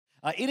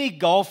Any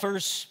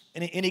golfers,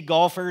 any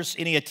golfers,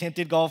 any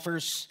attempted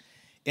golfers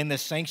in the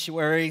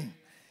sanctuary?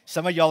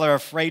 Some of y'all are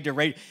afraid to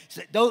raise.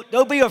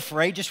 Don't be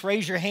afraid. Just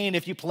raise your hand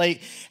if you play.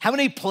 How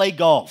many play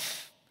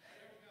golf?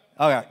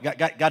 Oh, yeah,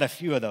 got a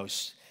few of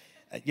those.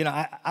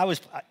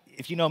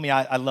 If you know me,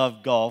 I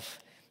love golf.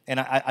 And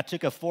I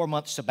took a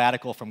 4-month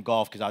sabbatical from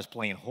golf because I was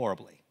playing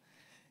horribly.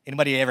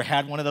 Anybody ever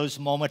had one of those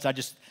moments?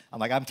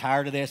 I'm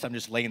tired of this. I'm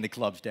just laying the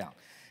clubs down.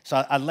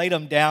 So I laid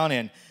them down,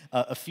 and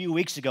a few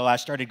weeks ago, I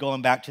started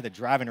going back to the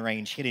driving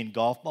range, hitting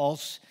golf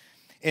balls.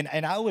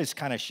 And I was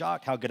kind of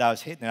shocked how good I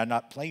was hitting. I'm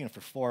not playing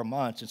for 4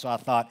 months. And so I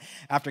thought,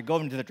 after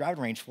going to the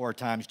driving range 4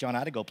 times, John, I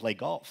had to go play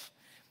golf.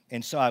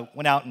 And so I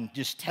went out and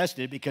just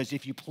tested, because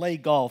if you play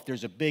golf,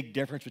 there's a big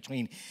difference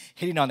between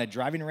hitting on the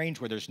driving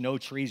range where there's no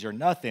trees or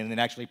nothing and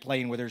actually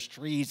playing where there's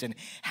trees and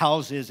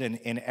houses and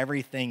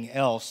everything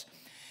else.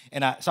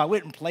 And so I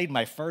went and played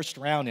my first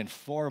round in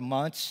 4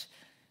 months,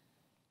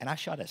 and I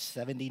shot a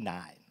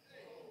 79.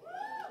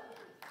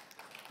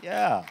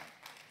 Yeah.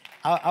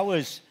 I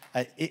was,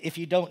 if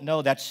you don't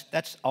know,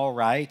 that's all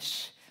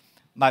right.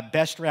 My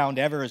best round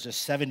ever is a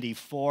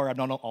 74. I'm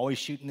not always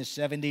shooting the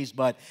 70s,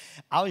 but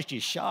I was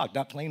just shocked,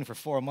 not playing for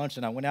 4 months,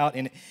 and I went out,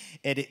 and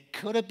it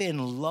could have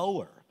been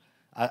lower.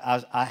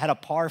 I had a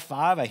par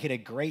 5. I hit a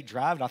great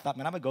drive, and I thought,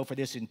 man, I'm going to go for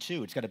this in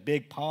 2. It's got a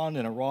big pond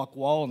and a rock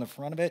wall in the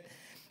front of it.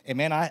 And,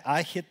 man,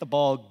 I hit the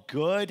ball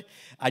good.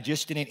 I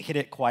just didn't hit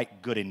it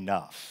quite good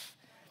enough.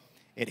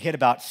 It hit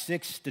about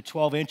 6 to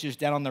 12 inches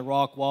down on the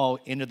rock wall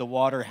into the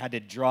water, had to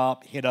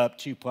drop, hit up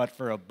 2-putt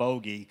for a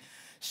bogey.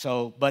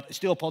 So, but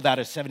still pulled out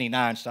a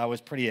 79, so I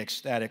was pretty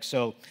ecstatic.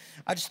 So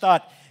I just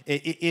thought,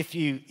 if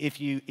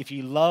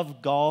you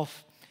love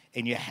golf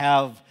and you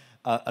have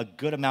a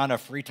good amount of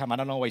free time, I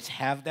don't always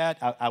have that,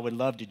 I would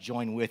love to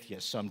join with you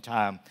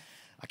sometime.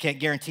 I can't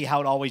guarantee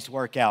how it always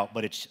work out,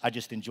 but I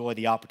just enjoy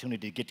the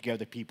opportunity to get together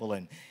with people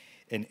and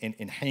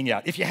hang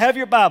out. If you have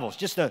your Bibles,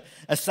 just a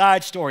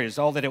side story is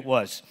all that it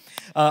was.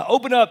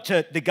 Open up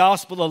to the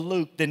Gospel of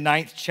Luke, the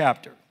 9th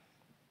chapter.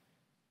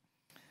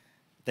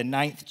 The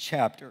 9th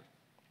chapter.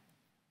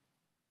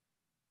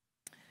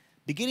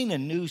 Beginning a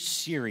new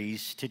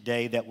series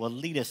today that will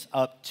lead us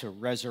up to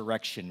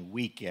Resurrection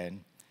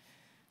Weekend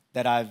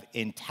that I've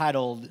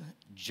entitled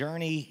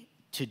Journey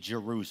to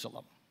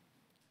Jerusalem.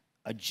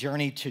 A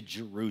journey to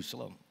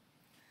Jerusalem.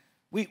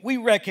 We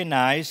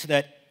recognize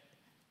that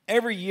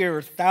every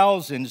year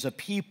thousands of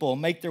people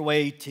make their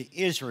way to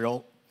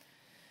Israel,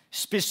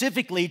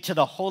 specifically to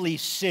the holy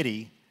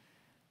city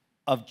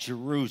of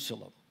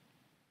Jerusalem.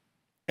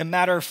 As a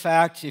matter of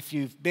fact, if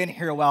you've been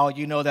here a while,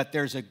 you know that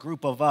there's a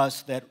group of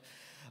us that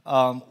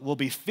will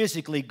be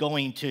physically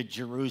going to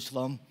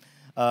Jerusalem,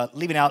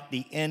 leaving out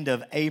the end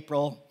of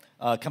April,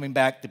 coming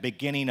back the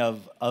beginning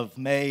of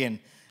May, and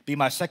be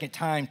my second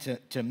time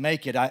to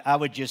make it. I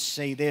would just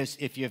say this: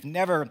 if you've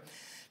never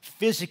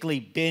physically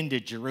been to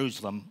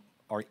Jerusalem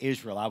or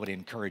Israel, I would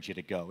encourage you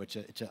to go. It's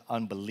an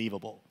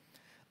unbelievable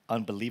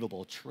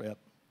trip.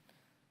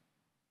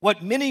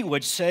 What many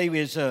would say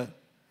is a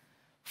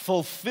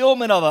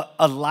fulfillment of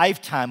a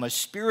lifetime, a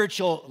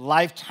spiritual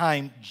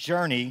lifetime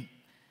journey,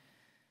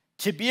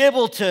 to be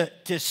able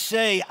to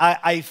say,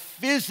 I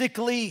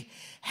physically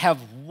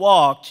have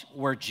walked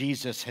where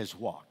Jesus has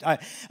walked.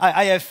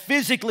 I have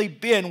physically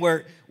been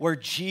where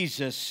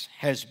Jesus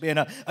has been.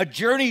 A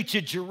journey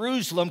to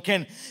Jerusalem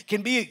can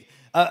be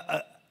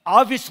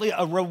obviously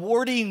a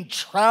rewarding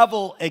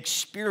travel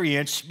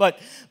experience,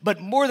 but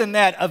more than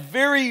that, a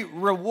very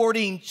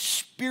rewarding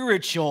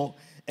spiritual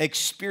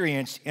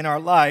experience in our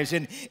lives.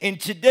 And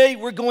today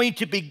we're going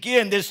to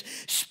begin this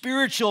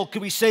spiritual,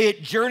 could we say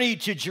it, journey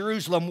to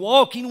Jerusalem,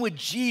 walking with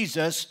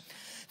Jesus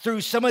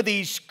through some of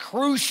these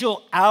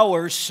crucial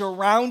hours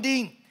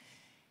surrounding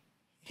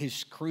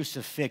his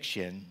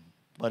crucifixion,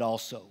 but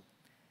also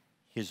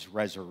his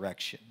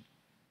resurrection.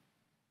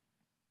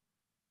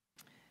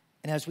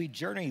 And as we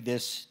journey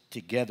this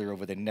together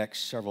over the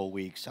next several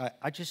weeks,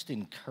 I just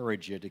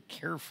encourage you to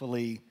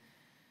carefully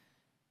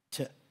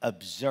to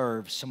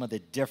observe some of the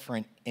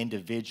different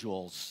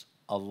individuals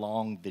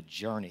along the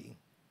journey,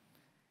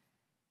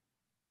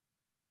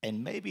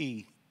 and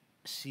maybe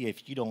see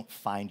if you don't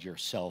find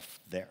yourself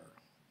there.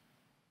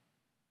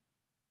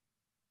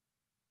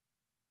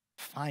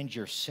 Find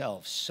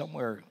yourself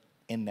somewhere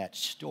in that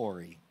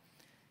story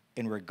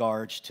in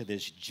regards to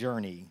this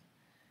journey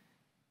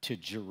to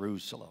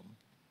Jerusalem.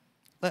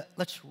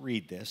 Let's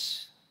read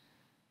this.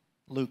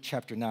 Luke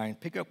chapter 9,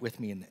 pick up with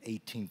me in the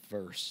 18th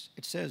verse.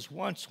 It says,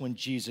 once when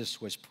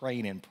Jesus was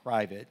praying in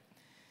private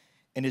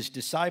and his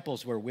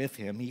disciples were with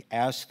him, he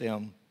asked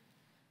them,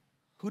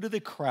 who do the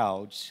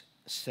crowds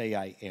say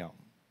I am?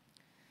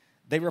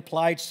 They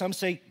replied, some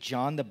say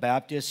John the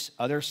Baptist,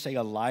 others say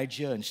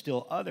Elijah, and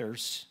still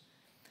others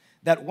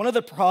that one of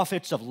the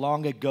prophets of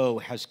long ago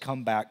has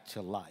come back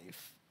to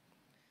life.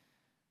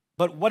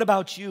 But what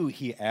about you,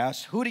 he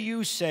asked, who do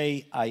you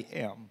say I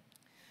am?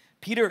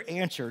 Peter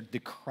answered, the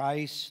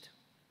Christ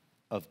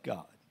of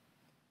God.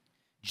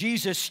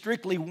 Jesus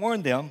strictly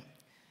warned them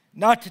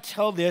not to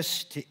tell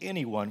this to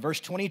anyone. Verse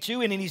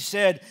 22, and then he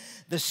said,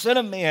 the Son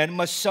of Man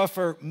must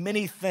suffer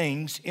many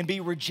things and be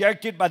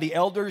rejected by the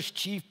elders,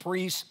 chief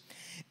priests,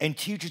 and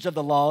teachers of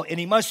the law, and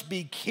he must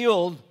be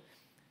killed,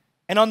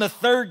 and on the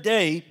third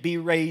day be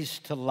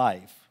raised to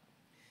life.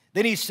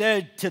 Then he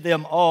said to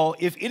them all,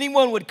 if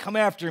anyone would come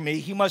after me,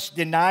 he must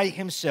deny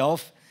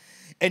himself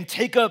and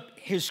take up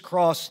his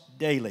cross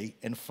daily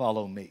and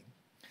follow me.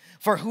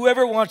 For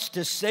whoever wants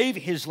to save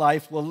his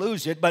life will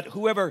lose it, but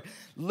whoever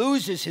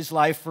loses his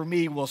life for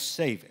me will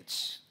save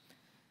it.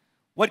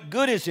 What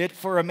good is it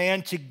for a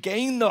man to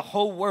gain the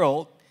whole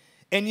world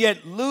and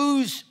yet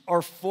lose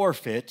or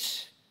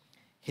forfeit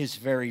his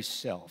very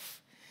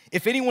self?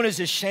 If anyone is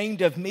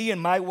ashamed of me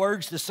and my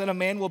words, the Son of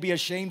Man will be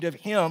ashamed of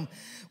him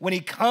when he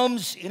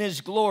comes in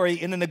his glory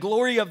and in the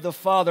glory of the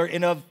Father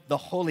and of the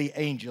holy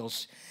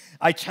angels.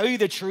 I tell you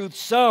the truth,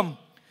 some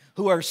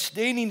who are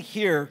standing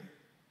here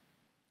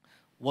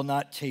will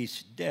not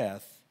taste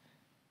death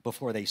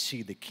before they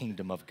see the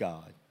kingdom of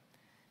God.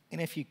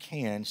 And if you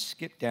can,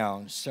 skip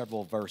down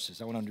several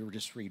verses. I want to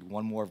just read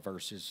one more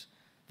verse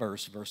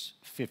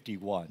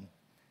 51.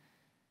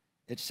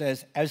 It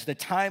says, as the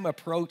time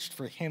approached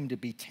for him to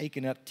be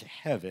taken up to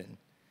heaven,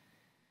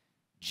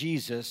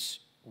 Jesus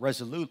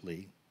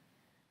resolutely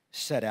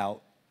set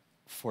out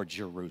for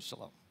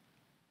Jerusalem.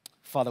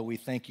 Father, we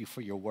thank you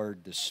for your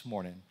word this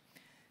morning.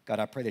 God,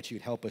 I pray that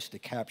you'd help us to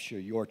capture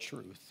your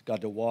truth.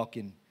 God, to walk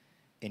in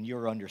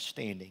your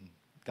understanding.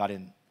 God,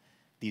 in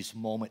these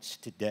moments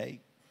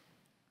today.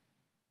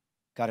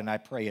 God, and I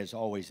pray as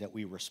always that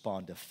we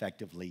respond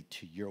effectively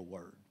to your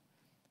word.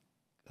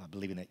 God,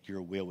 believing that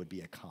your will would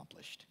be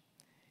accomplished.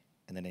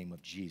 In the name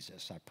of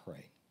Jesus, I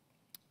pray.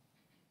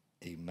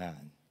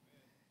 Amen.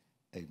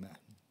 Amen.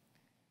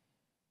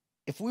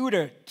 If we were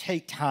to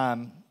take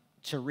time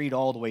to read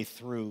all the way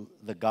through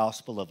the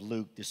Gospel of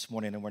Luke this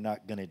morning, and we're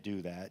not going to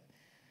do that,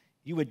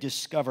 you would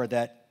discover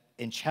that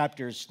in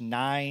chapters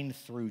 9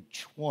 through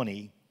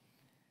 20,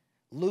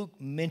 Luke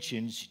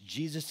mentions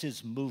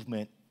Jesus'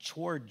 movement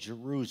toward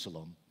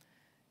Jerusalem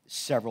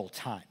several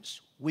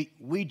times.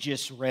 We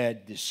just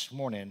read this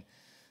morning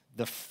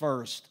the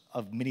first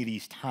of many of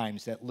these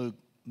times that Luke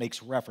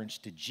makes reference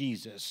to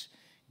Jesus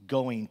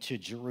going to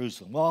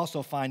Jerusalem. We'll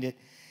also find it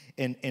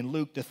in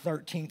Luke, the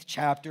 13th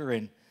chapter,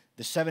 and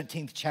the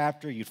 17th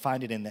chapter. You'd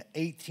find it in the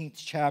 18th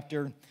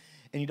chapter,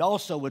 and you'd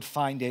also would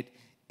find it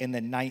in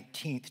the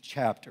 19th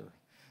chapter.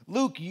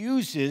 Luke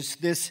uses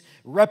this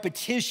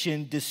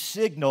repetition to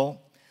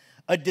signal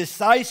a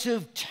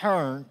decisive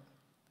turn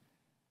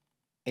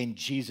in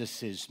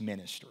Jesus'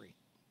 ministry.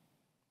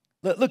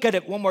 Look at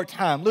it one more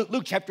time.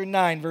 Luke chapter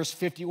 9, verse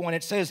 51.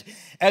 It says,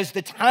 as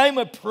the time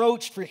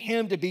approached for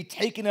him to be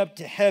taken up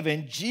to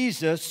heaven,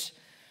 Jesus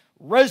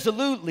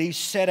resolutely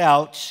set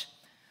out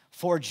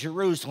for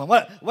Jerusalem.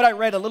 What I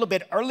read a little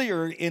bit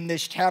earlier in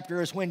this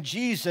chapter is when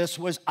Jesus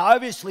was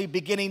obviously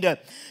beginning to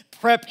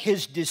prep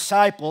his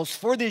disciples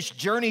for this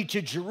journey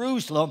to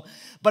Jerusalem,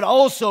 but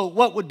also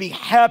what would be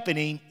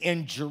happening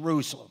in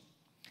Jerusalem.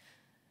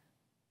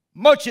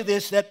 Much of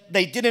this that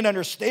they didn't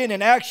understand,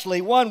 and actually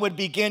one would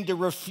begin to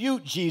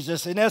refute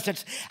Jesus. In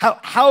essence,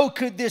 how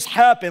could this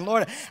happen,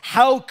 Lord?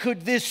 How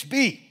could this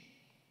be?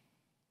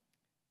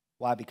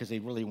 Why? Because they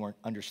really weren't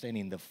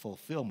understanding the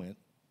fulfillment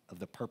of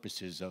the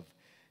purposes of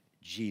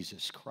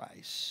Jesus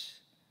Christ.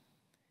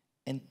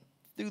 And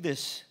through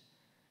this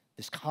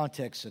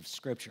context of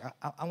Scripture,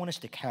 I want us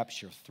to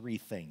capture three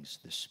things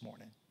this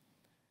morning.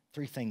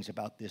 Three things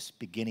about this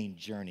beginning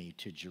journey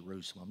to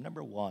Jerusalem.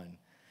 Number one,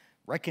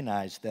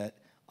 recognize that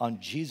on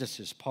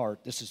Jesus'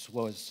 part, this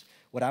was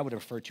what I would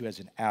refer to as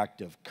an act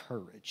of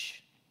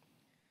courage.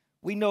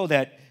 We know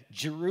that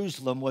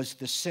Jerusalem was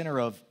the center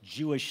of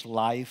Jewish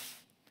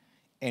life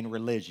and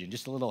religion.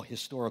 Just a little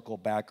historical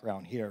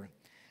background here.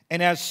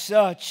 And as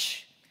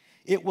such,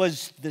 it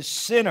was the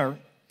center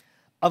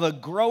of a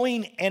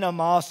growing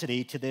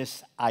animosity to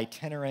this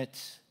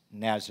itinerant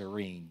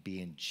Nazarene,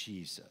 being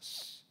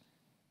Jesus.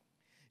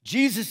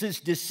 Jesus'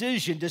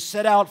 decision to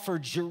set out for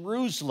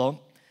Jerusalem,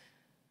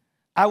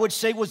 I would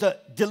say, was a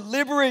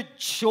deliberate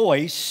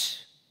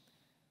choice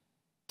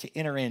to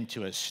enter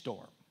into a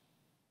storm.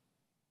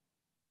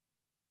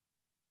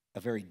 A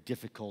very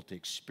difficult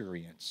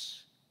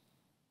experience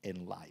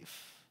in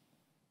life.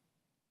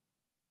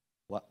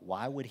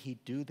 Why would he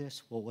do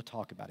this? Well, we'll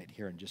talk about it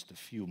here in just a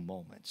few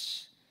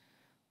moments.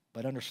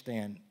 But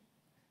understand,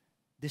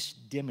 this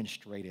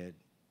demonstrated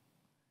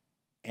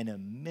an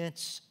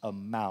immense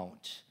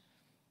amount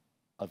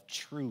of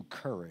true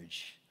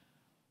courage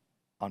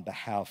on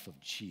behalf of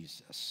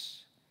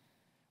Jesus.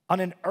 On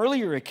an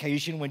earlier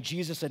occasion, when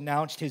Jesus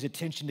announced his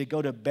intention to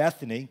go to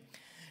Bethany,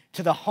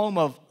 to the home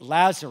of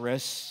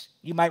Lazarus,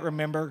 you might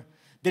remember,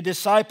 the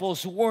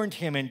disciples warned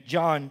him in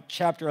John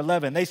chapter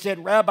 11. They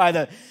said, Rabbi,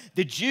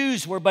 the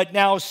Jews were but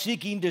now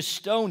seeking to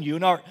stone you,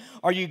 and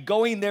are you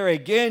going there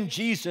again?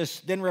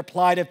 Jesus then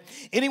replied, if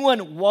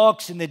anyone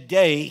walks in the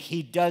day,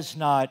 he does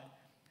not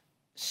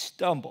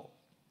stumble.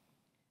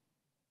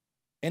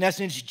 In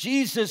essence,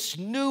 Jesus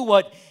knew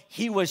what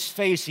he was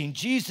facing.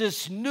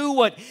 Jesus knew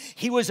what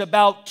he was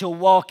about to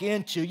walk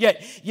into.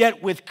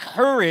 Yet with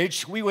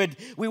courage, we would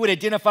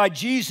identify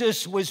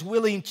Jesus was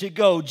willing to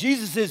go.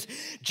 Jesus'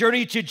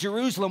 journey to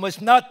Jerusalem was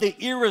not the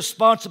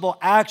irresponsible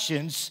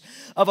actions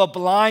of a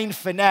blind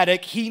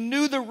fanatic. He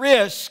knew the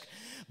risk,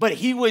 but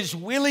he was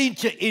willing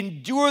to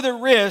endure the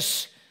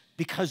risk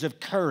because of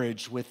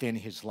courage within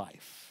his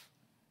life.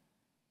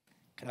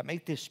 Can I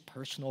make this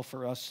personal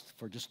for us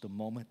for just a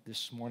moment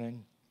this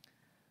morning?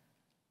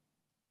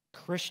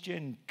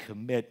 Christian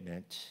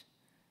commitment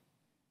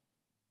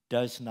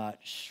does not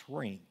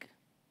shrink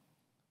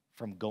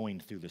from going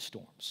through the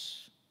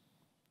storms.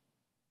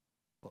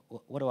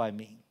 What do I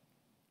mean?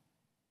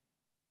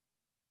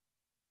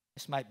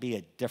 This might be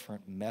a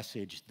different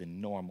message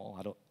than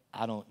normal.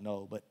 I don't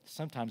know, but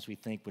sometimes we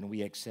think when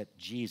we accept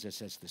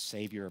Jesus as the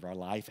Savior of our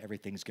life,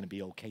 everything's going to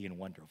be okay and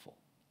wonderful.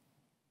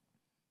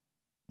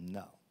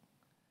 No.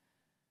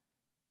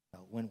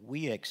 When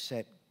we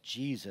accept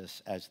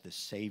Jesus as the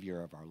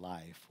Savior of our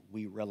life,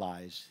 we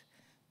realize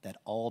that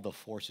all the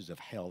forces of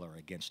hell are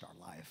against our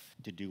life.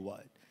 To do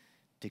what?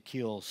 To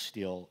kill,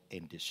 steal,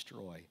 and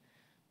destroy.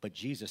 But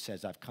Jesus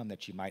says, I've come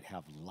that you might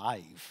have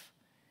life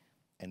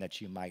and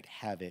that you might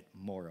have it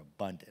more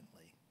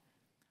abundantly.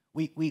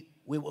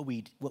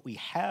 What we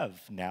have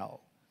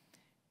now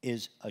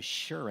is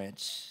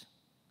assurance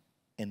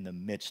in the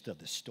midst of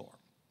the storm.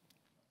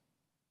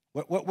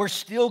 We're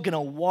still going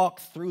to walk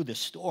through the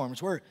storms.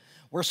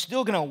 We're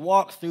still going to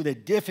walk through the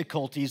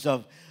difficulties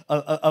of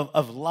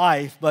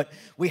life, but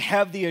we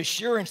have the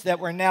assurance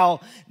that we're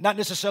now not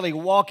necessarily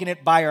walking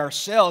it by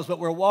ourselves, but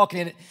we're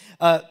walking it,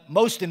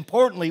 most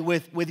importantly,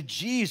 with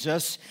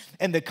Jesus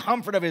and the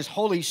comfort of his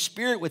Holy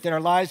Spirit within our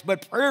lives,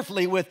 but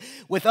prayerfully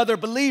with other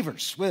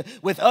believers,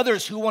 with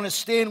others who want to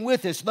stand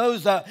with us,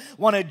 those that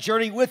want to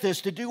journey with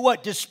us, to do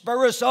what? To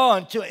spur us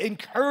on, to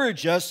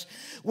encourage us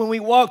when we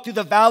walk through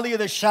the valley of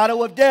the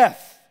shadow of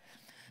death.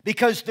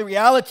 Because the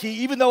reality,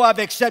 even though I've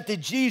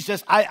accepted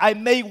Jesus, I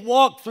may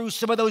walk through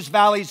some of those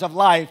valleys of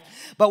life,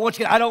 but once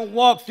again, I don't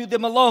walk through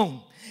them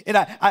alone. And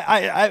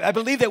I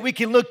believe that we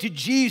can look to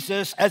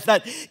Jesus as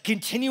that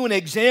continuing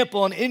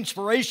example and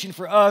inspiration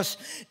for us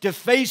to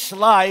face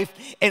life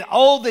and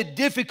all the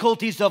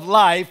difficulties of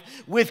life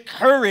with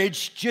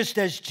courage, just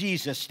as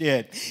Jesus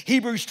did.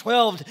 Hebrews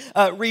 12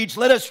 reads,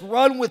 let us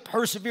run with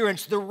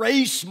perseverance the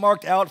race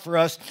marked out for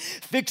us,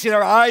 fixing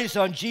our eyes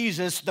on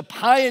Jesus, the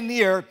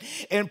pioneer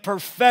and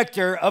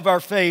perfecter of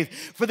our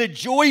faith. For the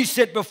joy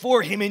set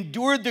before him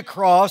endured the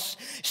cross,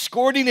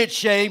 scorning its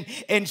shame,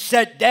 and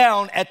sat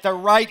down at the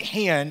right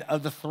hand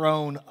of the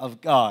throne of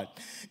God.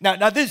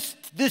 Now this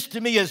to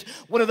me is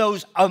one of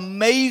those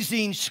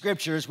amazing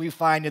scriptures we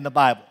find in the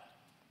Bible.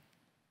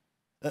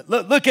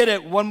 Look at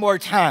it one more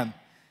time.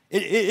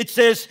 It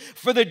says,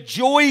 for the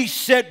joy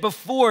set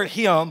before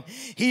him,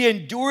 he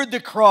endured the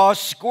cross,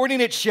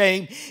 scorning its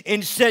shame,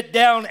 and sat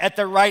down at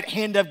the right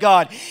hand of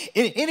God.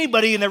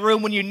 Anybody in the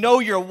room, when you know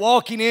you're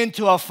walking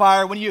into a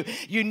fire, when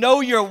you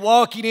know you're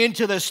walking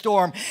into the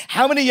storm,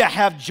 how many of you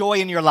have joy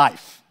in your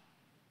life?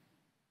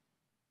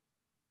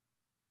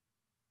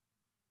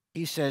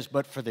 He says,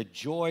 but for the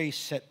joy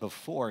set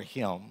before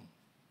him,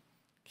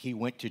 he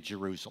went to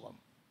Jerusalem.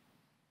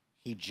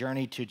 He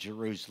journeyed to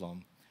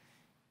Jerusalem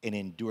and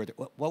endured.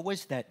 What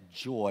was that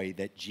joy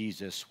that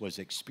Jesus was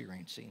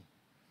experiencing?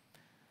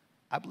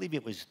 I believe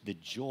it was the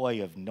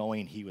joy of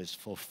knowing he was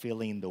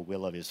fulfilling the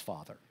will of his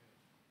Father.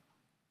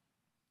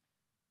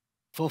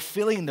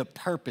 Fulfilling the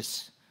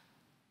purpose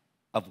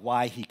of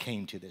why he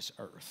came to this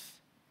earth.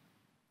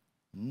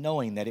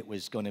 Knowing that it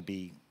was going to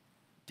be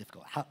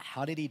difficult.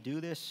 How did he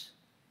do this?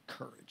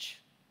 Courage.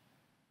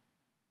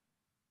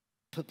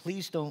 But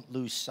please don't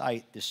lose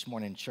sight this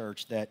morning,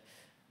 church, that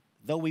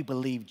though we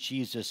believe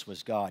Jesus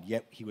was God,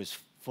 yet he was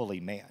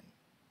fully man.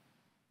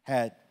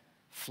 Had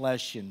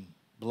flesh and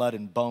blood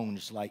and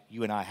bones like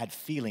you and I, had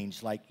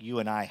feelings like you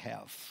and I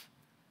have.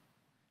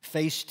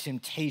 Faced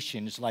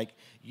temptations like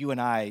you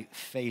and I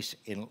face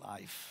in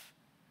life.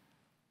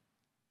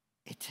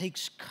 It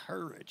takes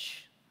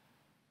courage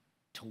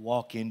to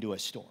walk into a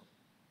storm.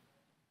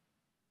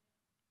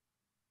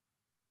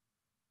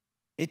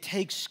 It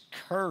takes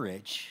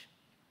courage,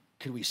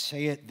 could we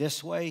say it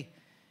this way,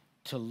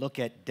 to look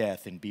at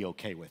death and be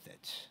okay with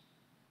it.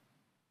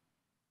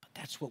 But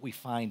that's what we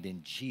find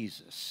in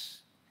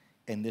Jesus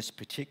in this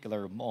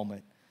particular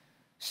moment.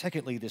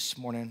 Secondly, this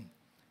morning,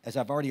 as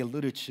I've already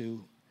alluded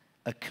to,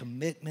 a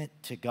commitment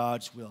to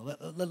God's will.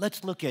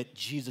 Let's look at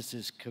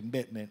Jesus'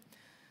 commitment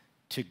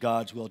to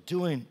God's will,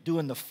 doing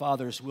the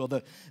Father's will.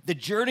 The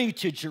journey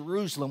to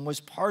Jerusalem was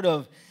part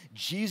of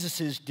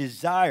Jesus'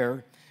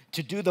 desire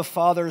to do the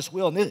Father's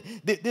will. And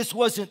this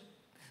wasn't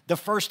the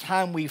first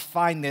time we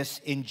find this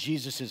in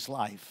Jesus'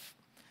 life.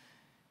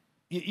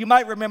 You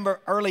might remember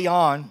early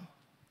on,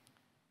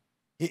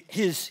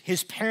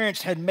 his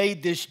parents had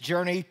made this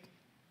journey,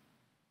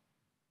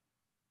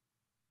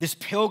 this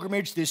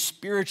pilgrimage, this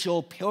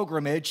spiritual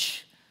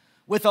pilgrimage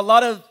with a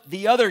lot of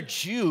the other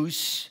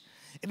Jews.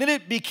 And then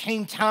it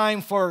became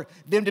time for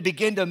them to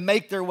begin to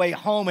make their way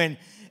home. And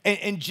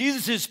And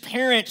Jesus'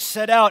 parents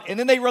set out, and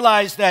then they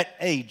realized that,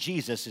 hey,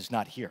 Jesus is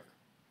not here.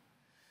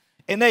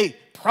 And they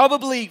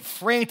probably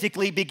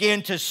frantically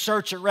began to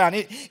search around.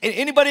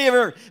 Anybody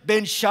ever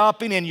been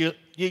shopping and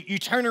you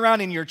turn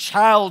around and your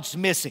child's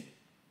missing?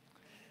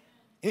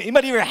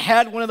 Anybody ever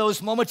had one of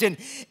those moments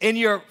and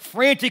you're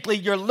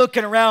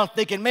looking around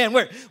thinking, man,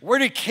 where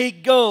did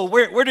Kate go?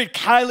 Where did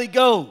Kylie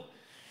go?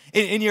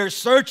 And you're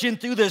searching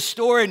through the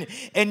store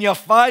and you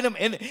find them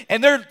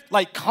and they're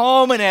like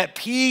calm and at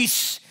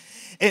peace.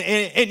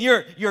 And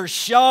you're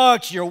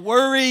shocked, you're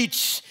worried,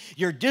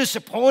 you're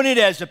disappointed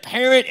as a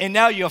parent, and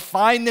now you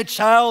find the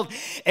child,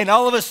 and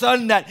all of a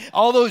sudden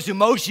all those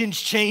emotions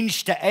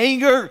change to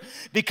anger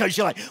because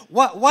you're like,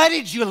 why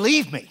did you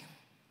leave me?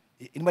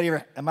 Anybody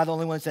ever, am I the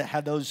only ones that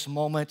had those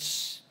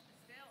moments?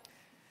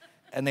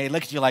 And they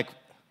look at you like,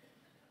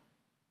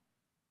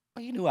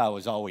 well, you knew I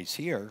was always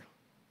here.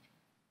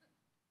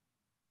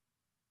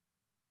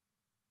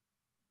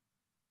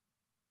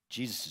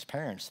 Jesus'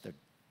 parents, they're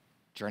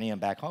journeying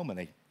back home and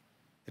they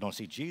don't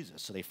see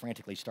Jesus. So they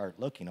frantically start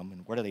looking them.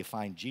 And where do they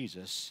find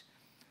Jesus?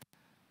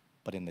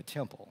 But in the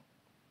temple.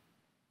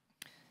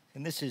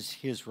 And this is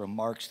his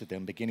remarks to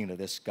them, beginning of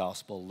this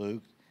gospel,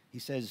 Luke. He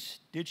says,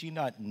 did you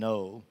not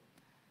know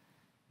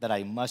that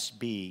I must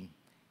be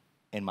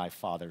in my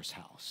Father's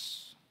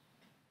house?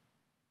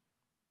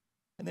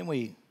 And then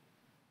we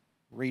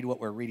read what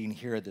we're reading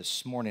here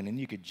this morning, and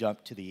you could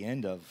jump to the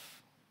end of,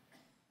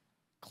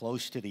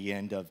 close to the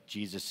end of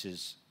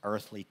Jesus'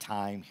 earthly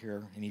time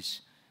here, and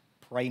he's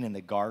praying in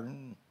the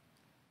garden,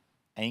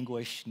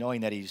 anguish,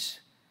 knowing that he's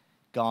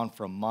gone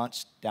from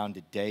months down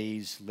to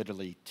days,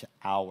 literally to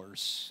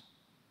hours,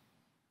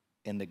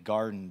 in the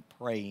garden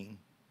praying,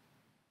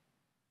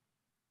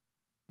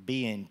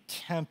 being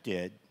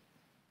tempted,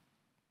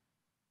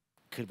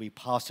 could we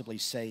possibly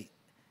say,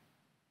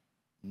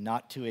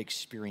 not to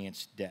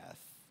experience death.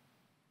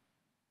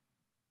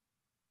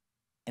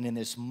 And in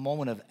this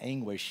moment of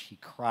anguish, he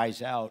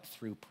cries out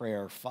through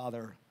prayer,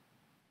 Father,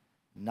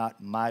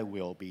 not my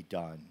will be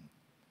done,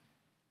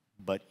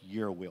 but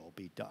your will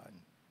be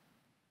done.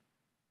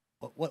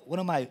 What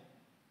am I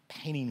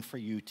painting for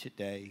you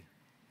today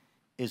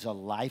is a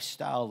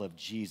lifestyle of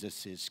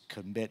Jesus'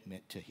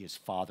 commitment to his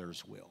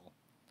Father's will.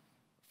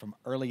 From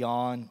early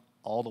on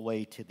all the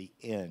way to the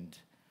end,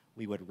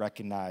 we would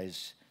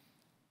recognize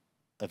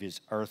of his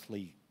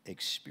earthly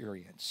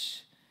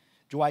experience.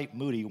 Dwight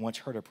Moody once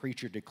heard a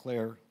preacher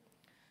declare,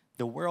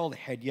 the world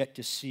had yet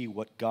to see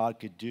what God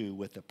could do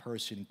with a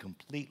person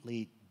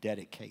completely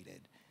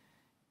dedicated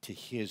to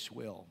his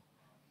will.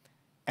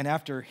 And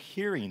after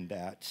hearing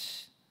that,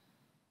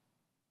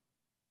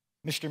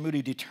 Mr.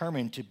 Moody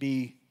determined to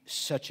be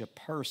such a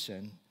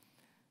person,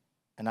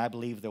 and I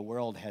believe the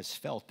world has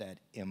felt that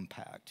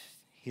impact,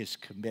 his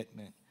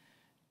commitment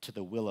to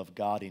the will of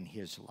God in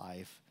his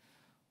life,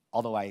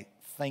 although I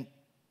think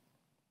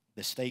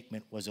the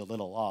statement was a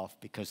little off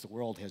because the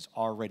world has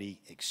already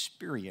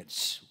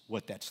experienced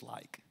what that's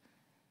like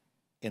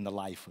in the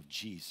life of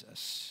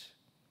Jesus.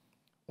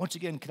 Once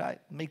again, could I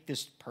make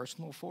this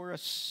personal for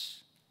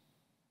us?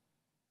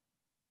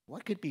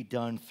 What could be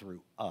done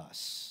through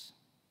us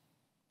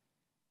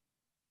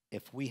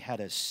if we had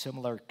a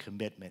similar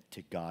commitment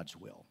to God's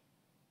will?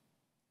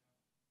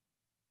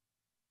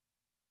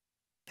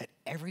 That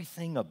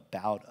everything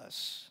about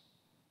us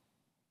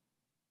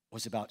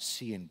was about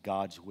seeing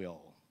God's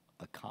will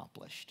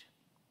accomplished.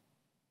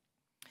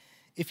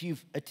 If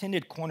you've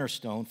attended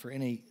Cornerstone for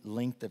any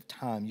length of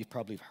time, you've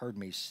probably heard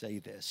me say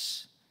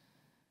this.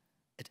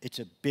 It's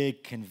a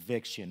big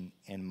conviction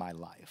in my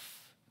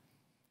life.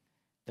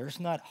 There's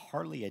not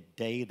hardly a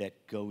day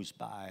that goes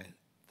by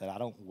that I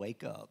don't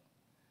wake up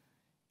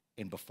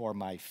and before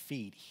my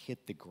feet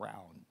hit the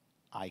ground,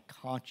 I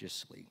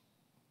consciously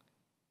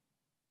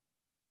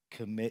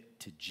commit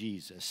to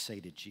Jesus,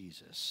 say to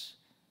Jesus,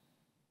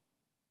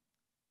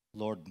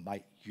 Lord,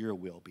 might your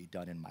will be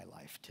done in my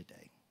life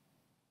today.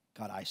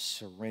 God, I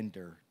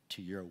surrender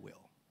to your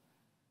will.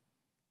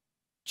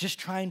 Just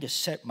trying to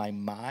set my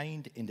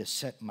mind and to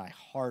set my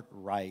heart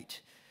right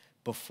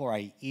before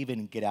I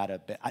even get out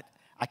of bed.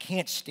 I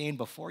can't stand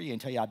before you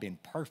and tell you I've been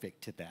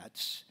perfect to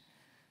that.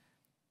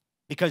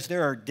 Because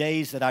there are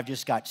days that I've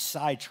just got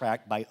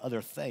sidetracked by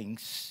other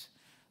things,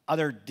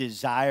 other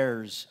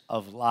desires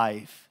of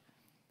life.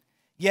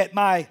 Yet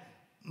my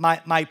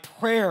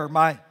prayer,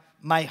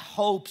 my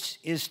hopes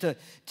is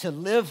to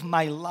live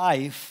my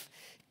life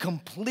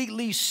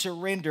completely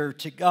surrender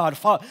to God,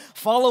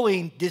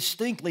 following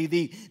distinctly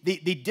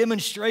the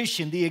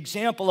demonstration, the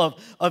example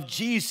of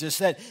Jesus,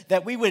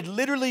 that we would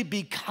literally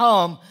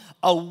become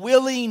a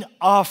willing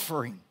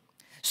offering.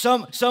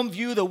 Some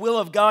view the will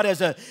of God as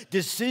a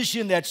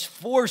decision that's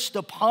forced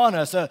upon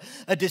us, a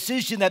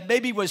decision that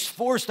maybe was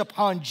forced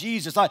upon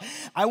Jesus.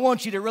 I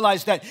want you to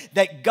realize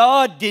that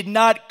God did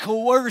not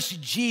coerce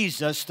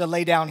Jesus to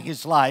lay down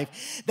his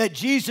life, that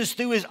Jesus,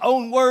 through his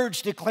own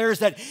words, declares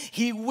that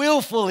he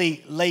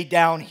willfully laid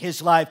down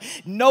his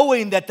life,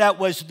 knowing that that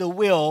was the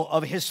will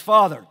of his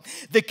Father.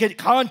 The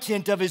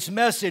content of his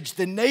message,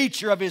 the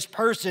nature of his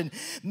person,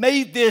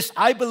 made this,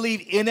 I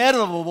believe,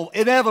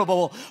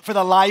 inevitable for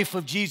the life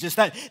of Jesus.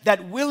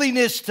 That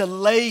willingness to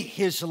lay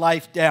his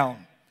life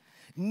down,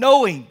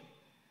 knowing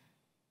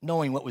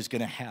what was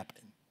going to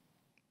happen,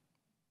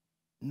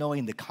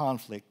 knowing the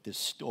conflict, the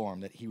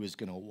storm that he was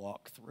going to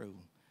walk through.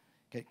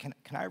 Can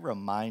I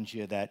remind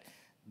you that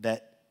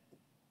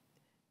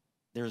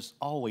there's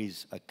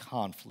always a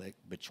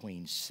conflict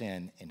between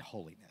sin and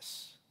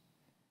holiness?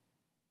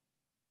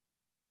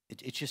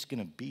 It's just going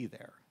to be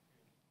there.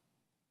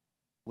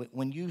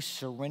 When you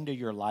surrender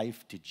your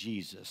life to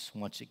Jesus,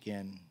 once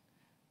again,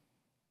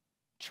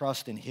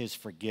 trust in his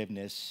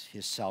forgiveness,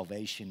 his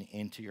salvation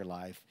into your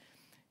life,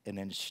 and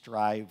then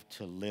strive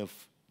to live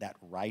that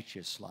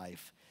righteous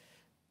life,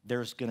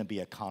 there's going to be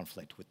a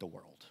conflict with the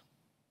world.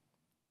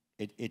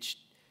 It's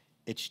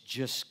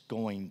just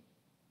going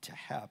to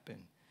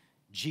happen.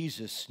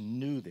 Jesus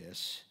knew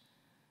this,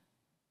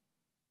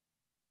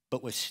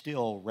 but was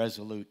still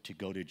resolute to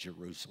go to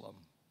Jerusalem.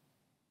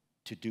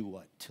 To do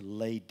what? To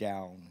lay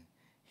down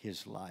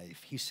his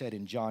life. He said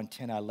in John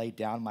 10, I lay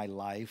down my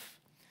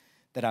life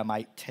that I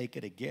might take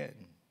it again.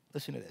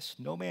 Listen to this.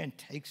 No man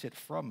takes it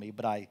from me,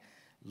 but I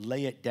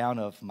lay it down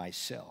of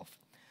myself.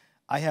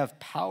 I have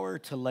power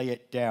to lay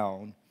it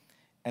down,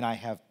 and I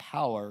have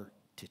power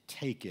to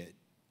take it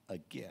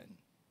again.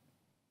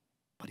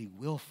 But he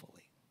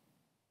willfully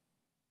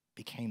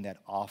became that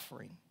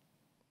offering.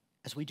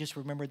 As we just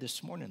remembered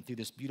this morning through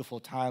this beautiful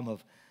time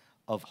of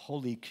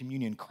Holy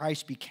Communion,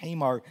 Christ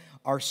became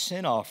our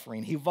sin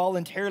offering. He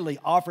voluntarily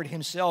offered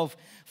himself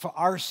for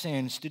our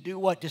sins to do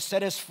what? To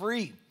set us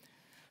free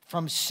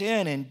from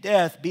sin and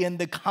death being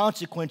the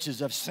consequences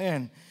of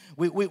sin.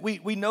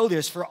 We know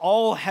this, for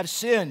all have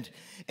sinned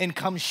and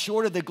come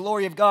short of the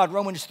glory of God.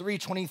 Romans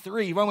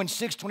 3:23, Romans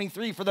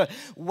 6:23, for the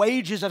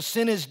wages of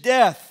sin is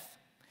death.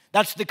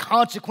 That's the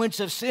consequence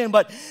of sin,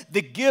 but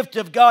the gift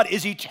of God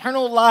is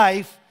eternal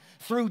life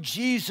through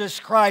Jesus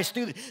Christ,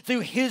 through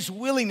his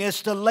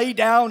willingness to lay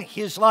down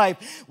his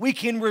life. We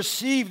can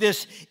receive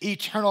this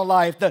eternal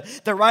life.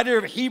 The writer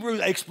of Hebrews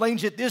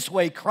explains it this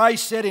way.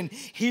 Christ said in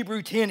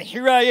Hebrews 10,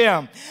 here I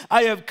am.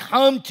 I have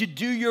come to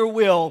do your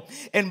will,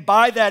 and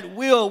by that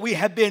will we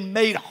have been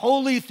made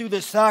holy through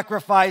the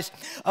sacrifice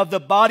of the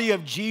body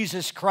of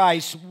Jesus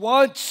Christ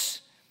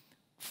once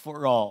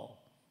for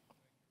all.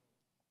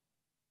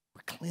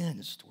 We're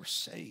cleansed, we're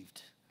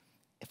saved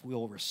if we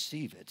will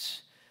receive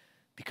it,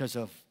 because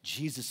of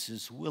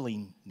Jesus'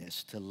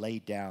 willingness to lay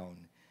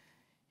down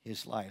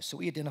his life. So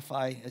we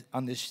identify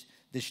on this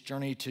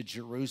journey to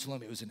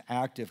Jerusalem, it was an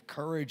act of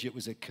courage. It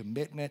was a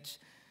commitment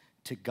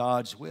to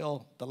God's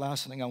will. The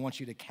last thing I want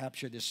you to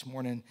capture this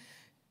morning,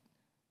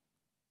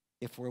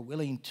 if we're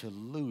willing to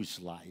lose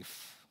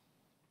life,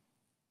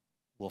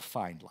 we'll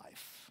find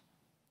life.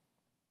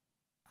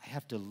 I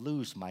have to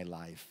lose my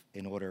life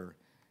in order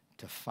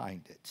to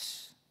find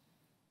it.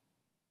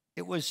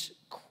 It was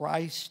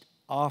Christ's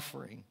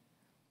offering,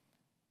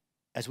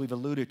 as we've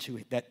alluded to,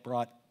 that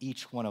brought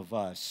each one of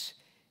us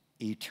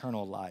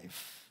eternal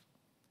life.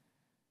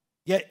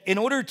 Yet, in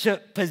order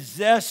to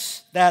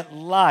possess that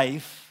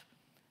life,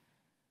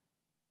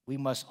 we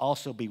must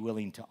also be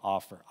willing to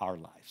offer our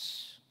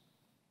lives.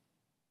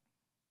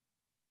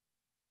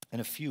 In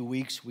a few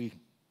weeks, we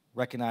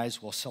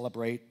recognize we'll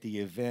celebrate the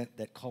event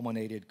that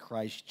culminated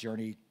Christ's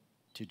journey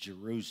to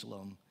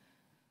Jerusalem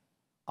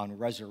on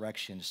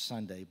Resurrection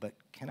Sunday. But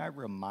can I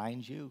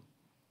remind you,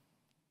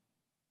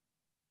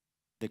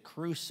 the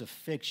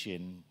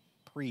crucifixion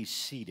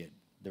preceded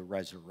the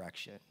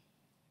resurrection.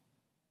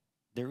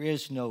 There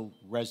is no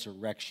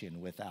resurrection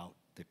without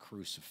the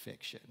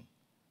crucifixion.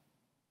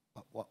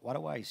 Why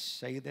do I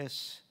say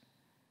this?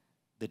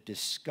 The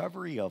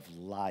discovery of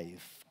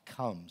life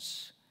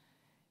comes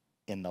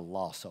in the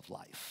loss of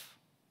life.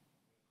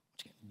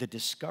 The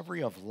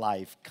discovery of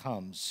life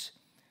comes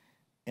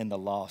in the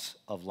loss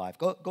of life.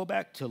 Go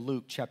back to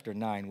Luke chapter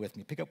 9 with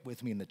me. Pick up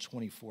with me in the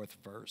 24th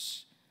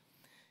verse.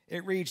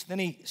 It reads, then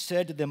he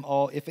said to them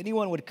all, if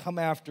anyone would come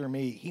after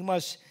me, he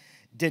must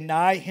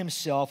deny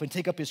himself and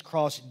take up his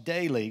cross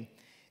daily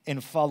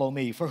and follow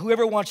me. For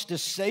whoever wants to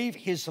save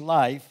his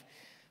life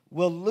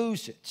will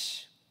lose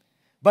it.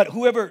 But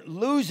whoever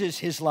loses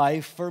his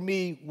life for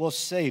me will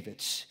save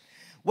it.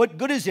 What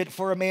good is it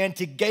for a man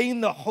to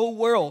gain the whole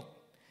world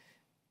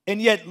and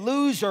yet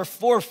lose or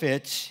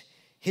forfeit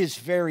his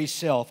very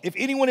self? If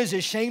anyone is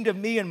ashamed of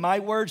me and my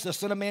words, the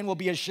Son of Man will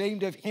be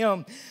ashamed of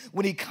him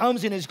when he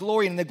comes in his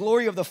glory and in the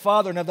glory of the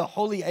Father and of the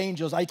holy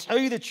angels. I tell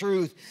you the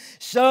truth,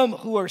 some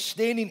who are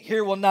standing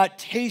here will not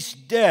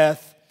taste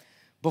death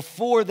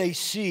before they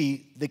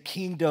see the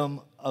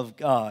kingdom of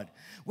God.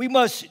 We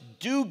must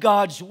do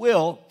God's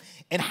will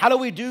And how do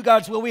we do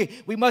God's will?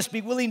 We must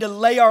be willing to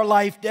lay our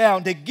life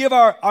down, to give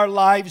our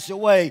lives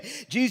away.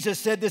 Jesus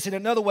said this in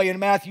another way in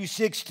Matthew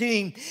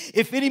 16.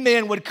 If any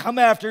man would come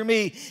after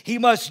me, he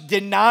must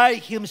deny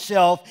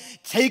himself,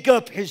 take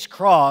up his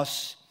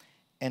cross,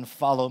 and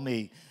follow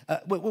me.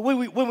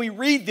 When we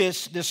read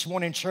this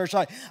morning, church,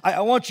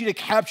 I want you to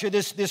capture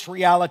this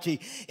reality.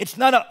 It's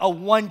not a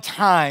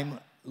one-time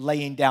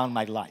laying down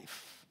my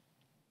life.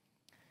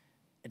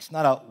 It's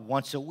not a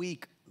once a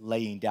week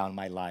laying down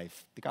my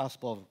life. The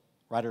gospel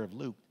writer of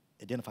Luke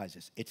identifies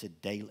this. It's a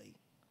daily.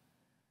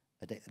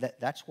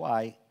 That's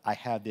why I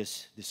have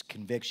this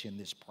conviction,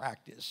 this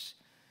practice,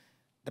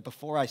 that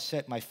before I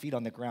set my feet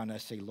on the ground, I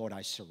say, Lord,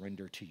 I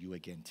surrender to you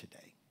again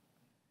today.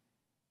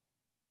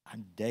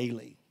 I'm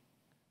daily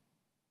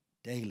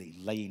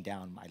laying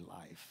down my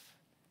life,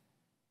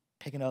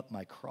 picking up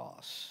my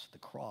cross, the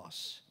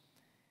cross,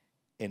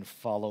 and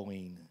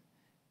following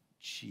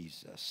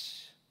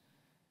Jesus.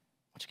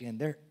 Once again,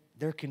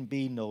 there can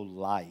be no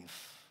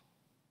life,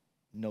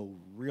 no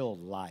real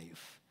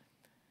life,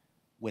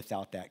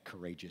 without that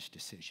courageous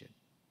decision.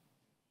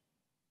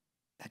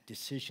 That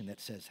decision that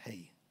says,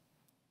 hey,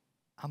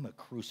 I'm going to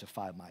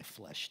crucify my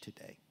flesh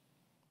today.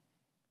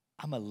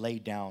 I'm going to lay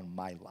down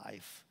my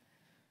life,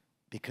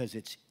 because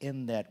it's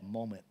in that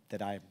moment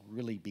that I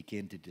really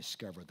begin to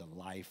discover the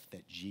life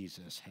that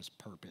Jesus has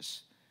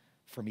purpose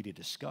for me to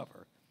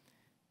discover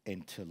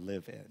and to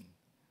live in.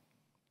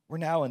 We're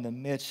now in the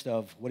midst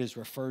of what is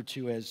referred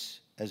to as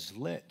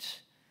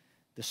Lent,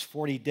 this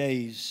 40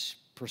 days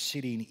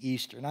preceding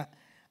Easter. And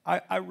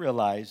I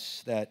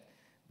realize that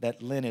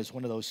Lent is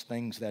one of those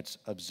things that's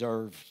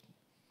observed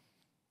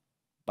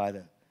by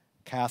the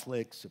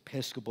Catholics,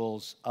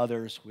 Episcopals,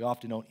 others. We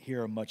often don't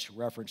hear much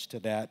reference to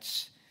that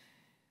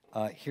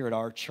here at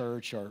our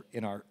church or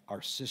in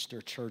our sister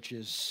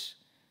churches.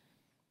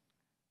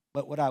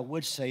 But what I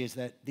would say is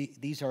that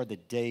these are the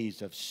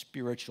days of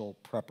spiritual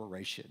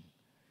preparation,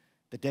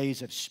 the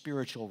days of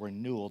spiritual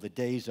renewal, the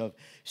days of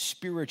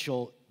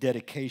spiritual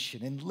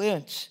dedication. And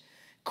Lent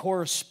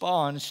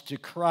corresponds to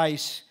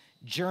Christ's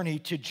journey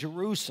to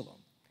Jerusalem.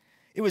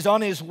 It was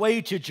on his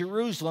way to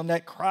Jerusalem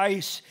that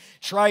Christ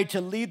tried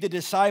to lead the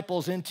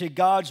disciples into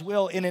God's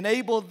will and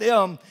enable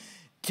them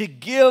to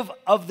give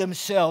of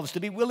themselves, to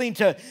be willing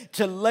to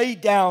lay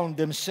down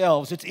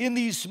themselves. It's in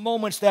these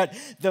moments that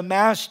the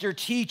master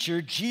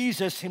teacher,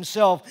 Jesus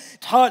himself,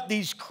 taught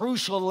these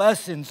crucial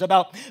lessons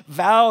about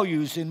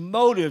values and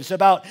motives,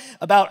 about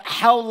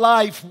how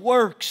life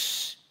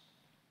works.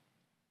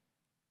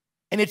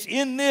 And it's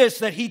in this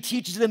that he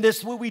teaches them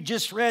this, what we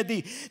just read,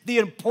 the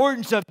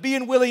importance of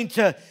being willing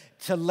to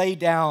lay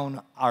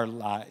down our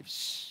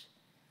lives.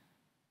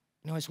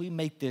 You know, as we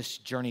make this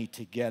journey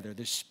together,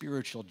 this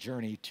spiritual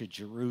journey to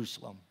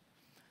Jerusalem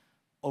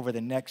over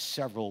the next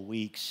several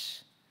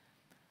weeks,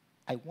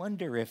 I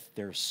wonder if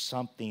there's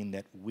something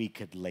that we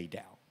could lay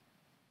down.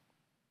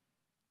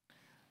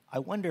 I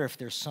wonder if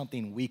there's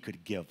something we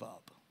could give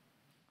up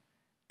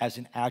as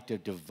an act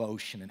of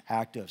devotion, an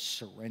act of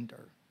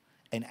surrender,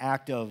 an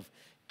act of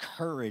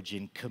courage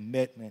and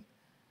commitment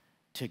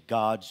to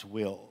God's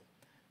will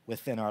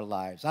within our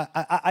lives.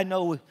 I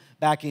know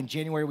back in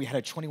January we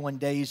had 21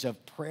 days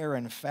of prayer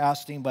and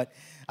fasting, but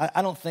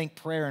I don't think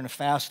prayer and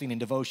fasting and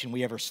devotion,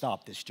 we ever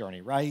stopped this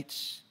journey, right?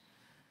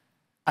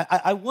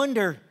 I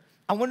wonder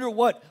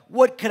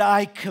what could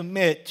I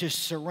commit to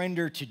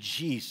surrender to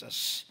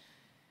Jesus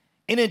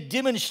in a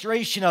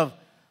demonstration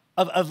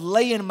of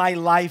laying my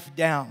life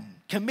down,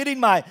 committing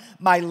my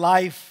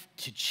life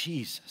to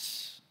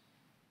Jesus.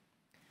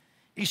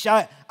 You see,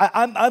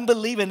 I'm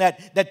believing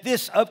that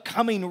this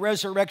upcoming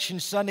Resurrection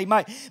Sunday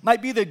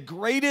might be the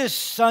greatest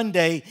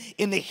Sunday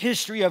in the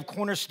history of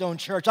Cornerstone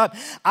Church.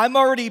 I'm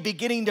already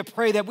beginning to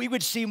pray that we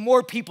would see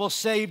more people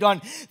saved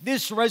on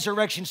this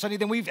Resurrection Sunday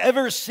than we've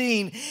ever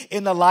seen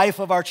in the life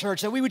of our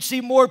church, that we would see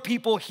more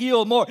people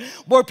healed,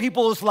 more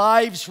people's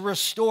lives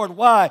restored.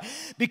 Why?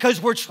 Because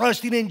we're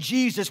trusting in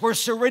Jesus. We're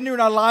surrendering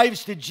our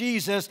lives to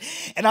Jesus.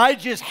 And I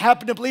just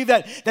happen to believe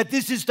that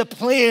this is the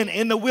plan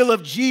and the will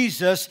of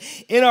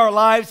Jesus in our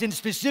lives, and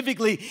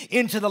specifically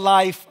into the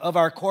life of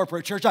our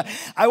corporate church.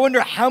 I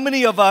wonder how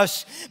many of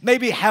us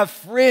maybe have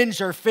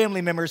friends or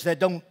family members that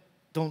don't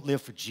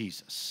live for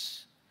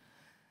Jesus.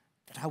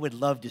 That I would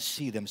love to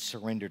see them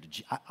surrender to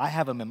Jesus. I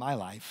have them in my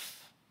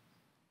life.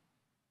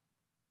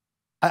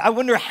 I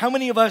wonder how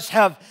many of us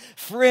have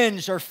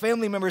friends or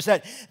family members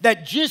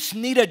that just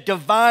need a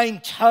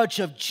divine touch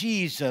of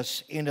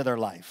Jesus into their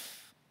life.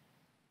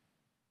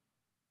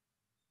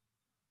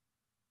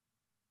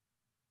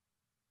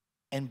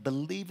 And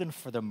believing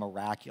for the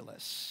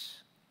miraculous.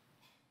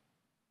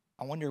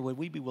 I wonder, would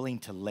we be willing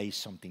to lay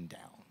something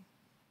down?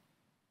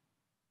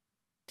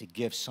 To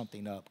give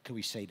something up? Could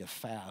we say to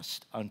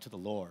fast unto the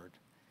Lord?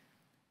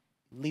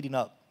 Leading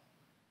up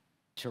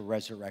to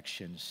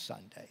Resurrection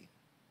Sunday.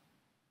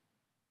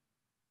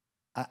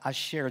 I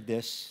shared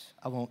this.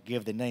 I won't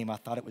give the name. I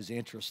thought it was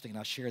interesting.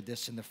 I shared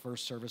this in the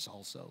first service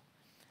also.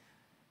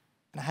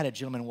 And I had a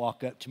gentleman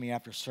walk up to me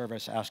after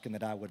service asking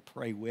that I would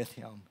pray with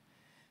him.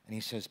 And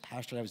he says,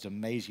 Pastor, that was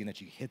amazing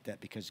that you hit that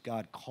because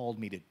God called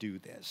me to do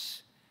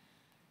this.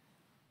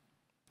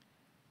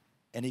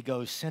 And he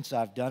goes, since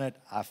I've done it,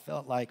 I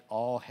felt like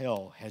all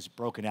hell has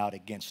broken out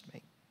against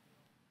me.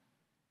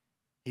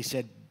 He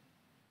said,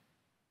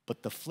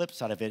 but the flip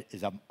side of it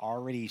is I'm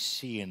already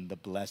seeing the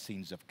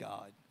blessings of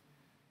God.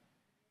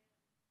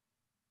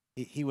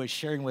 He was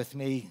sharing with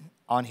me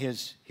on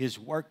his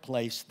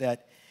workplace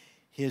that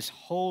his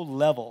whole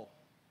level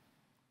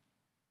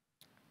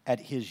at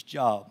his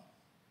job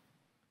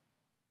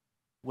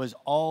was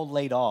all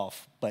laid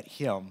off but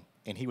him,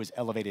 and he was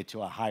elevated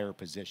to a higher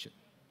position.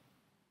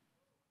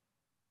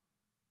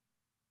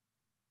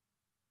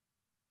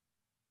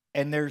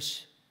 And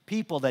there's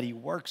people that he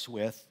works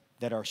with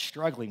that are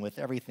struggling with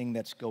everything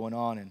that's going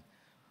on. And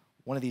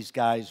one of these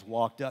guys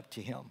walked up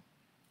to him,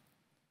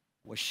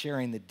 was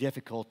sharing the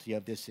difficulty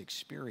of this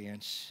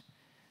experience.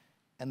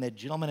 And the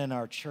gentleman in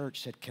our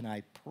church said, can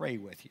I pray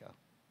with you?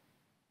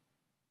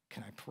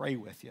 Can I pray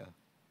with you?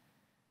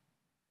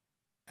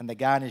 And the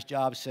guy in his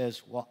job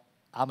says, well,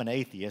 I'm an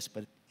atheist,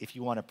 but if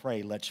you want to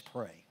pray, let's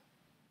pray.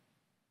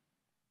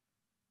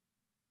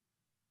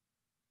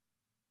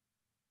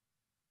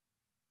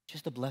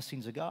 Just the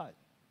blessings of God,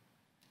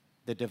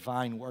 the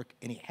divine work.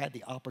 And he had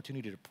the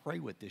opportunity to pray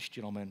with this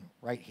gentleman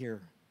right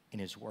here in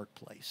his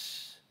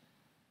workplace.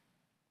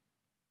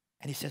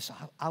 And he says,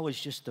 I was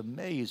just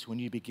amazed when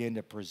you began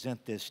to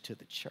present this to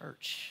the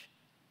church.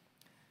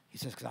 He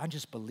says, because I'm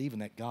just believing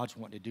that God's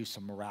wanting to do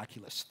some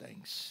miraculous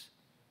things.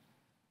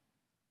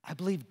 I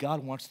believe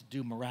God wants to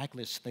do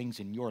miraculous things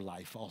in your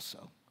life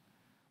also.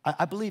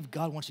 I believe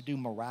God wants to do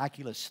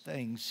miraculous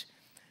things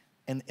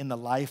in the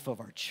life of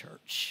our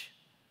church.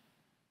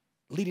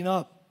 Leading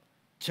up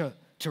to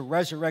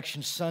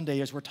Resurrection Sunday,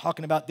 as we're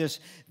talking about this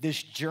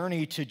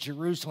journey to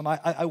Jerusalem,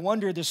 I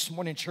wonder this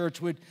morning, church,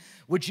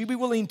 would you be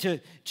willing to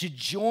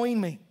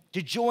join me,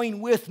 to join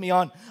with me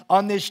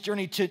on this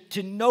journey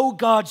to know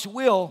God's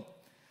will,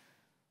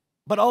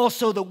 but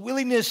also the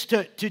willingness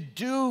to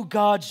do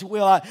God's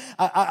will?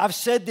 I've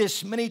said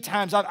this many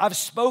times. I've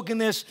spoken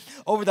this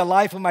over the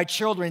life of my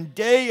children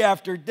day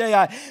after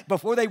day.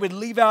 Before they would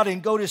leave out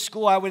and go to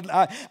school,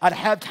 I'd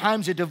have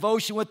times of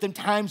devotion with them,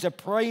 times of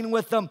praying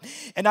with them,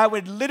 and I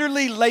would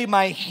literally lay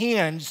my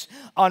hands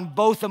on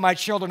both of my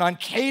children, on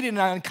Caden and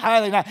on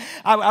Kylie, and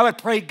I would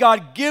pray,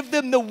 God, give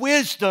them the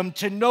wisdom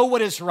to know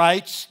what is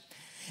right.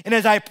 And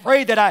as I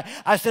prayed that,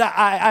 I said,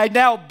 I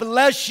now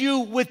bless you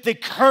with the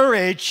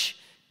courage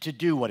to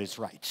do what is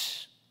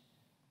right.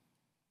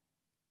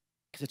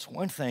 Because it's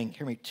one thing,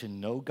 hear me, to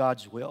know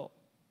God's will.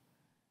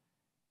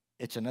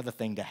 It's another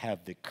thing to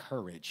have the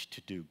courage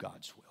to do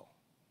God's will.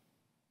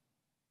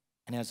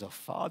 And as a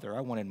father,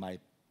 I wanted my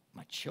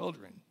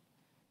children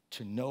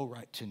to know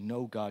right, to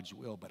know God's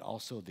will, but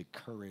also the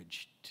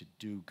courage to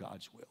do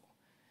God's will.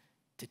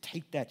 To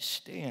take that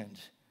stand,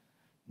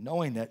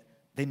 knowing that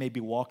they may be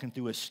walking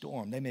through a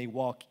storm. They may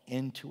walk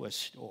into a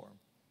storm.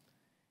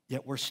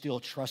 Yet we're still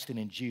trusting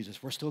in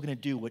Jesus. We're still going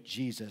to do what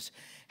Jesus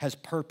has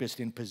purposed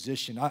and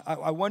positioned.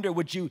 I wonder,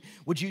 would you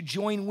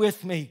join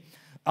with me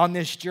on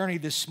this journey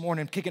this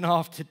morning, kicking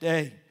off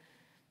today,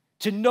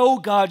 to know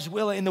God's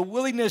will and the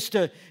willingness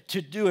to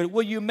do it?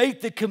 Will you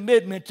make the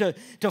commitment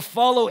to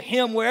follow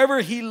Him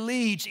wherever He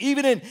leads,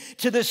 even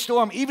into the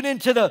storm, even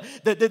into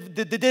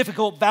the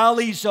difficult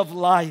valleys of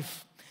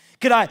life?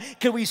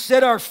 Could we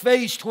set our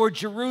face toward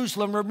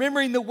Jerusalem,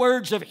 remembering the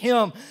words of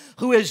Him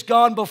who has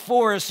gone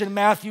before us in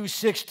Matthew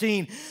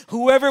 16?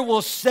 Whoever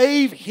will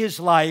save his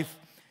life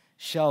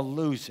shall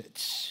lose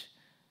it,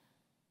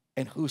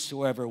 and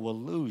whosoever will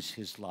lose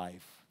his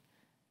life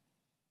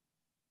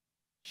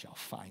shall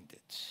find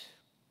it.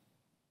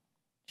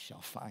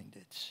 Shall find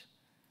it.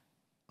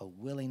 A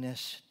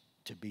willingness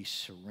to be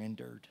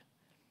surrendered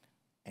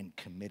and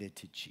committed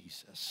to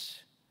Jesus,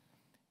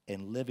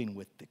 and living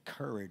with the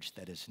courage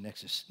that is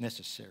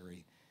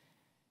necessary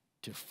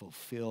to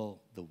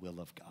fulfill the will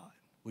of God.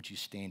 Would you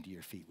stand to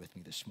your feet with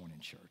me this morning,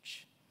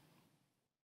 church?